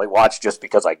necessarily watch just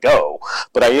because I go,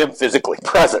 but I am physically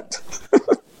present.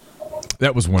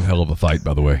 That was one hell of a fight,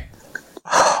 by the way.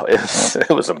 Oh, it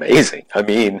was amazing. I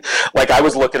mean, like I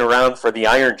was looking around for the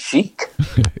Iron Sheik.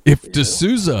 If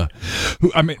D'Souza,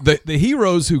 the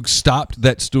heroes who stopped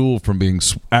that stool from being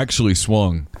actually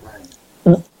swung.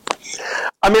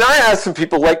 I mean, I asked some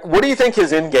people, like, what do you think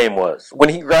his end game was when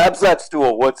he grabs that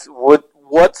stool? What's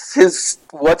his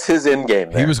end game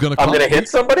there? He was going to. I'm going to hit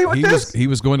somebody with this. He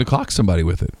was going to clock somebody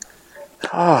with it.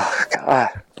 Oh God!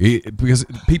 Because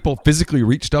people physically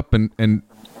reached up and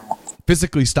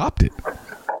physically stopped it.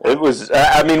 It was.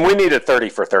 I mean, we needed 30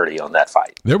 for 30 on that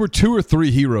fight. There were 2 or 3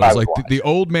 heroes, like the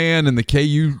old man in the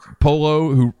KU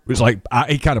polo, who was like,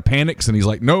 he kind of panics and he's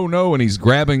like, no, and he's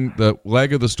grabbing the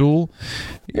leg of the stool.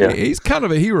 Yeah. He's kind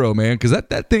of a hero, man, because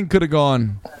that thing could have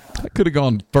gone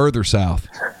further south.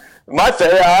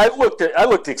 I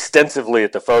looked extensively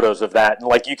at the photos of that, and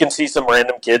like you can see some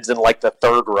random kids in like the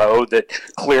third row that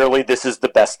clearly this is the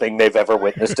best thing they've ever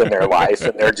witnessed in their life,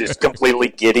 and they're just completely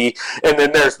giddy. And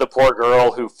then there's the poor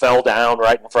girl who fell down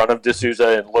right in front of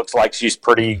D'Souza and looks like she's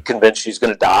pretty convinced she's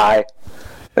going to die.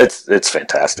 It's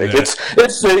fantastic. Yeah.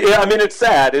 I mean, it's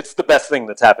sad. It's the best thing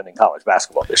that's happened in college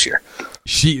basketball this year.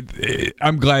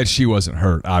 I'm glad she wasn't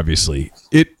hurt. Obviously,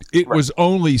 it right. was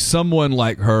only someone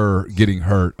like her getting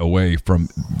hurt away from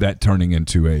that turning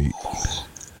into a.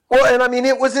 Well, and I mean,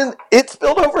 it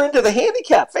spilled over into the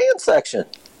handicap fan section.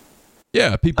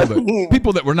 Yeah, people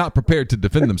that were not prepared to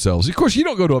defend themselves. Of course, you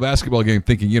don't go to a basketball game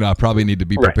thinking, I probably need to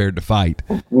be prepared to fight.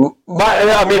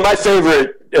 My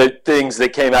favorite things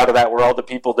that came out of that were all the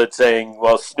people that saying,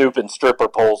 well, Snoop and stripper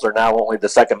poles are now only the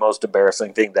second most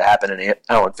embarrassing thing to happen in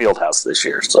Allen Fieldhouse this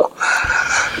year. So,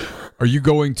 are you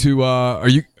going to are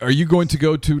you going to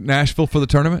go to Nashville for the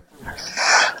tournament?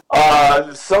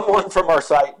 Someone from our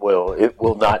site will. It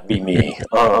will not be me.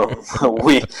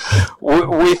 We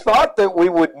thought that we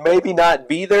would maybe not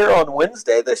be there on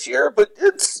Wednesday this year, but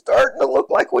it's starting to look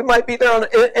like we might be there.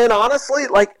 And honestly,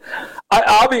 like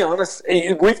I'll be honest,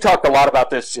 we've talked a lot about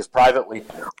this just privately.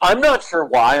 I'm not sure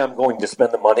why I'm going to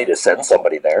spend the money to send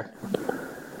somebody there.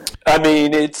 I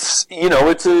mean, it's a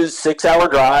 6-hour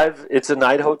drive. It's a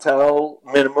night hotel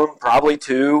minimum, probably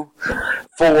 2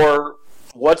 for.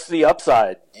 What's the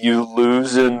upside? You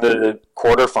lose in the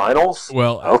quarterfinals?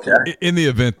 Well, okay. In the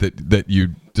event that you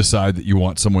decide that you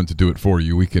want someone to do it for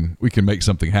you, we can make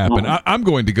something happen. I'm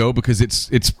going to go because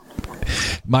it's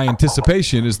my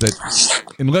anticipation is that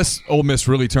unless Ole Miss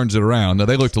really turns it around, now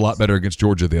they looked a lot better against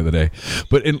Georgia the other day,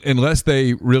 but unless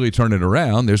they really turn it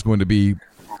around, there's going to be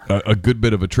a good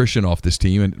bit of attrition off this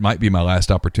team, and it might be my last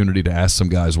opportunity to ask some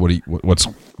guys what do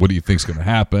you think's going to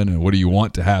happen, and what do you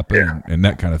want to happen, and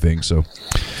that kind of thing. So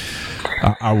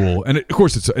I will, and of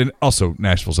course and also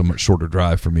Nashville's a much shorter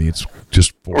drive for me. It's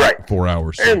just 4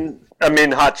 hours. And I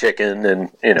mean, hot chicken,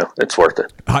 and it's worth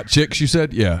it. Hot chicks, you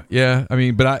said? Yeah. I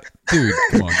mean, but dude,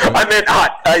 come on. I meant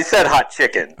hot. I said hot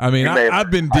chicken. I mean,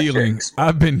 I've been dealing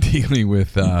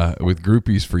with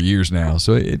groupies for years now,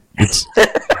 so it's.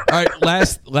 All right,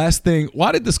 last thing.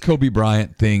 Why did this Kobe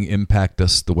Bryant thing impact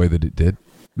us the way that it did?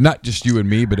 Not just you and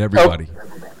me, but everybody.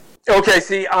 Okay,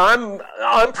 see, I'm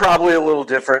probably a little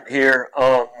different here.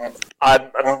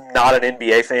 I'm not an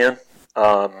NBA fan.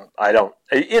 I don't,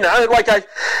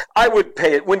 I would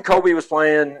pay it when Kobe was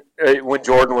playing, when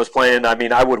Jordan was playing. I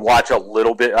mean, I would watch a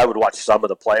little bit. I would watch some of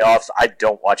the playoffs. I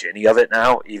don't watch any of it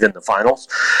now, even the finals,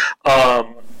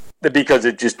 because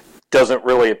it just doesn't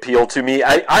really appeal to me.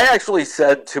 I actually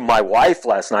said to my wife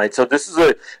last night, so this is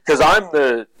because I'm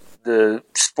the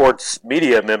sports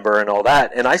media member and all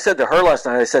that, and I said to her last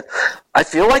night, I said, I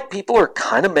feel like people are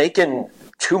kind of making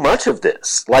too much of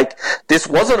this. Like, this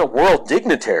wasn't a world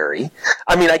dignitary.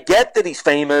 I mean, I get that he's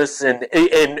famous, and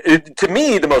to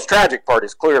me, the most tragic part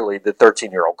is clearly the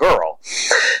 13-year-old girl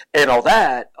and all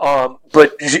that.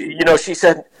 But she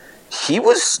said he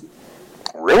was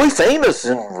really famous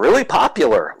and really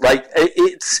popular. Like,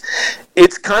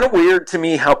 it's kind of weird to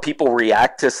me how people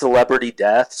react to celebrity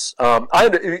deaths.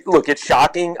 Look, it's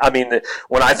shocking. I mean,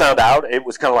 when I found out, it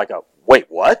was kind of like wait,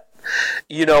 what?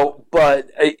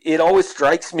 But it always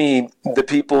strikes me the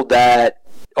people that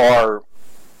are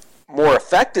more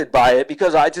affected by it,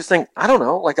 because I just think, I don't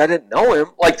know, like, I didn't know him.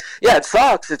 Like, yeah, it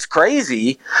sucks, it's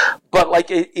crazy, but like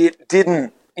it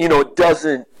didn't, it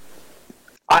doesn't,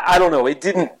 I don't know, it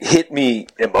didn't hit me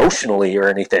emotionally or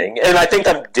anything. And I think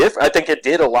I'm different. I think it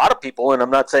did a lot of people, and I'm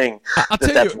not saying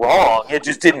that's wrong. It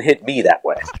just didn't hit me that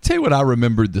way. I'll tell you what I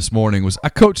remembered this morning was I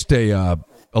coached a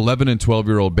 11 and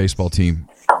 12-year-old baseball team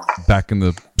back in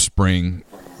the spring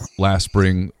last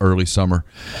spring, early summer.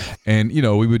 And,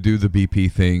 we would do the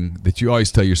BP thing that you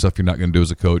always tell yourself you're not going to do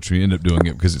as a coach, and you end up doing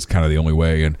it because it's kind of the only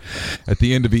way. And at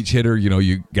the end of each hitter,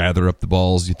 you gather up the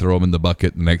balls, you throw them in the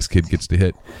bucket, and the next kid gets to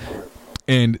hit.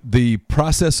 And the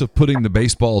process of putting the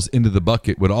baseballs into the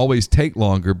bucket would always take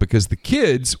longer because the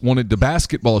kids wanted to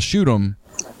basketball shoot them,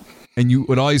 and you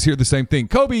would always hear the same thing,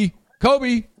 Kobe,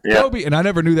 Yeah. Kobe. And I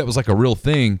never knew that was like a real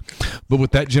thing. But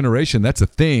with that generation, that's a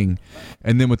thing.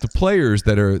 And then with the players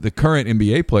that are the current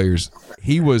NBA players,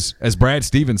 he was, as Brad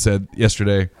Stevens said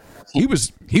yesterday, he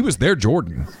was their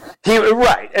Jordan.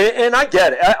 Right, and I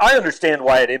get it. I understand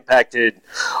why it impacted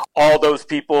all those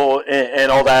people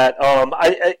and all that.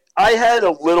 I had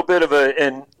a little bit of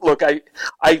and look,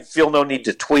 I feel no need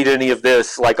to tweet any of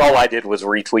this. Like, all I did was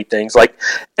retweet things. Like,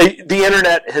 the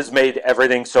internet has made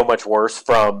everything so much worse,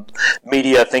 from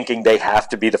media thinking they have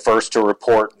to be the first to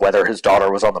report whether his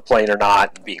daughter was on the plane or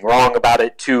not and being wrong about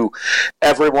it, to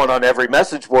everyone on every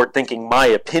message board thinking my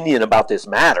opinion about this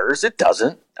matters. It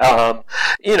doesn't.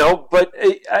 But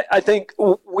I think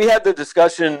we had the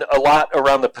discussion a lot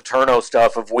around the Paterno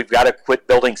stuff of we've got to quit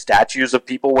building statues of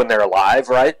people when they're alive,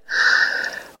 right?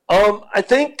 I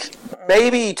think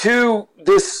maybe, too,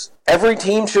 every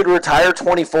team should retire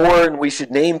 24 and we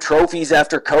should name trophies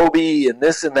after Kobe and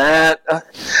this and that.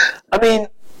 I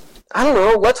don't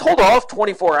know. Let's hold off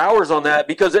 24 hours on that,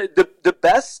 because the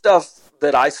best stuff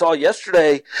that I saw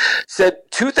yesterday said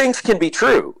two things can be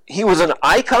true. He was an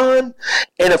icon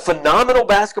and a phenomenal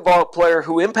basketball player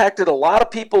who impacted a lot of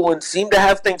people and seemed to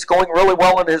have things going really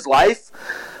well in his life.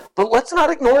 But let's not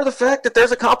ignore the fact that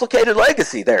there's a complicated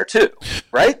legacy there too,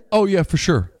 right? Oh yeah, for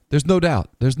sure. There's no doubt.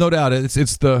 It's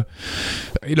the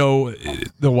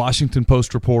the Washington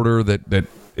Post reporter that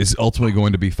is ultimately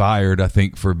going to be fired, I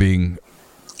think, for being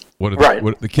what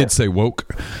the kids say,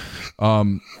 woke.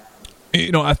 I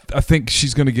think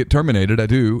she's going to get terminated. I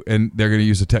do, and they're going to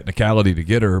use a technicality to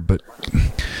get her. But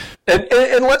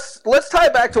and let's tie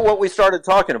it back to what we started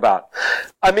talking about.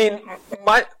 I mean,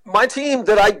 my team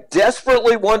that I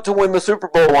desperately want to win the Super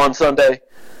Bowl on Sunday,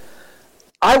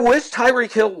 I wish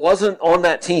Tyreek Hill wasn't on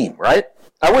that team, right?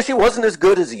 I wish he wasn't as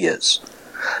good as he is.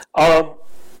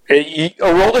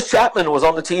 Aroldis Chapman was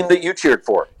on the team that you cheered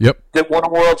for. Yep. That won a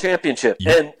world championship.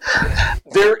 Yep. And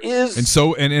there is...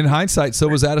 And in hindsight, so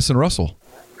was Addison Russell.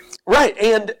 Right.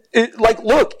 And,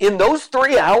 look, in those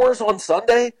 3 hours on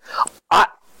Sunday,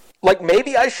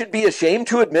 maybe I should be ashamed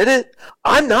to admit it,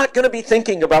 I'm not going to be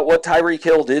thinking about what Tyreek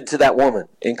Hill did to that woman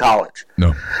in college.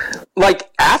 No.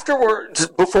 Afterwards,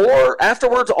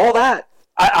 all that.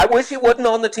 I wish he wasn't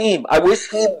on the team. I wish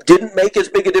he didn't make as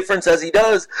big a difference as he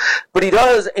does, but he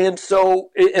does. And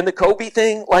so, in the Kobe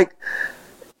thing,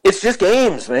 it's just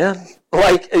games, man.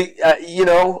 There's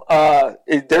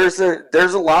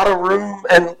a lot of room,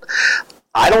 and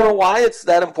I don't know why it's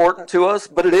that important to us,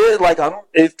 but it is.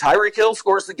 If Tyreek Hill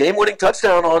scores the game-winning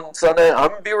touchdown on Sunday, I'm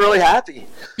going to be really happy.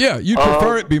 Yeah, you'd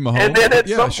prefer it be Mahomes. And then at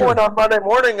some point on Monday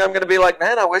morning, I'm going to be like,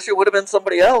 man, I wish it would have been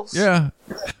somebody else. Yeah.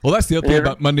 Well, that's the other thing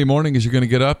about Monday morning is you're going to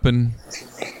get up and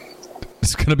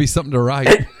it's going to be something to write.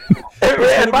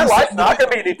 And my life's not going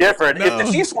to be any different. No. If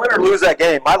the Chiefs win or lose that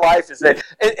game, my life is there.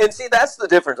 And see, that's the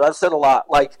difference. I've said a lot.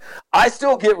 I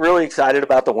still get really excited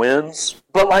about the wins,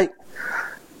 but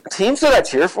teams that I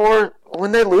cheer for,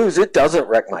 when they lose, it doesn't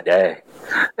wreck my day.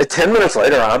 10 minutes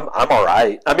later, I'm all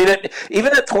right. I mean,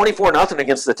 even at 24-0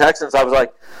 against the Texans, I was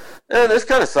like, this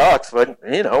kind of sucks, but,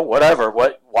 whatever.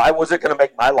 Why was it going to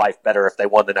make my life better if they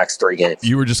won the next 3 games?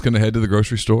 You were just going to head to the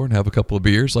grocery store and have a couple of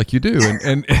beers like you do.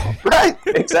 And Right,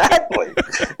 exactly.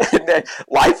 And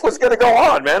life was going to go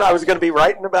on, man. I was going to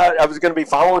be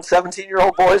following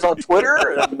 17-year-old boys on Twitter,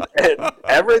 and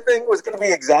everything was going to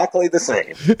be exactly the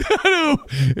same. I know.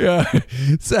 Yeah.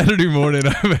 Saturday morning,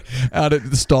 I'm out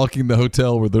stalking the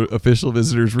hotel where the official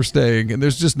visitors were staying, and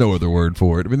there's just no other word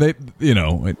for it. I mean,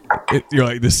 you're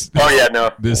like this. Oh, yeah,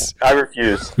 no. I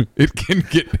refuse. It can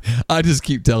get, I just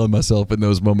keep telling myself in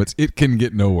those moments, it can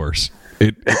get no worse.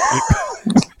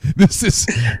 This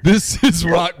is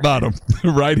rock bottom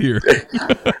right here.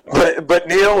 But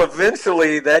Neil,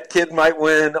 eventually that kid might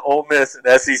win Ole Miss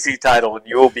an SEC title, and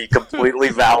you will be completely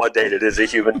validated as a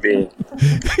human being.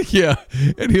 Yeah,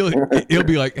 and he'll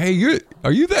be like, "Hey, you're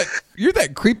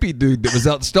that creepy dude that was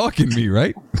out stalking me,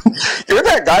 right? You're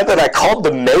that guy that I called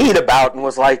the maid about and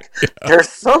was like, there's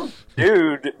some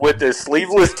dude with this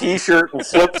sleeveless T-shirt and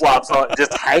flip-flops on,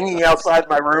 just hanging outside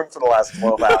my room for the last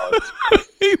 12 hours.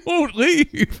 He won't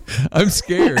leave. I'm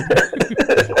scared."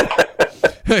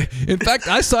 In fact,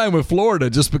 I signed with Florida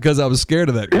just because I was scared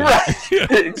of that guy.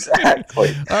 Right, exactly.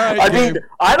 All right, I Gabe. mean,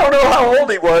 I don't know how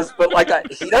old he was, but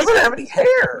he doesn't have any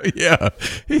hair. Yeah,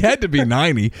 he had to be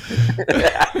 90.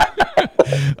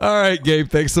 All right, Gabe,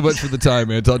 thanks so much for the time,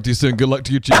 man. Talk to you soon. Good luck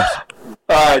to your Chiefs.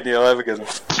 All right, Neil, have a good one.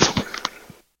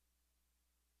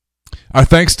 Our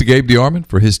thanks to Gabe DeArmond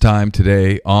for his time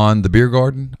today on the Beer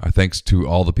Garden. Our thanks to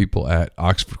all the people at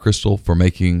Oxford Krystal for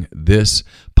making this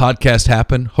podcast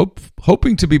happen.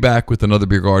 Hoping to be back with another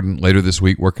Beer Garden later this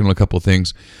week, working on a couple of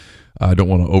things. I don't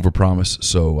want to overpromise,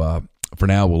 so for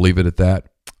now, we'll leave it at that.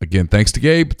 Again, thanks to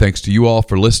Gabe. Thanks to you all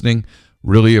for listening.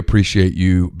 Really appreciate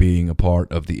you being a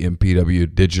part of the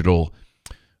MPW Digital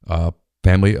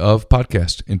family of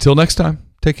podcasts. Until next time,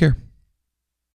 take care.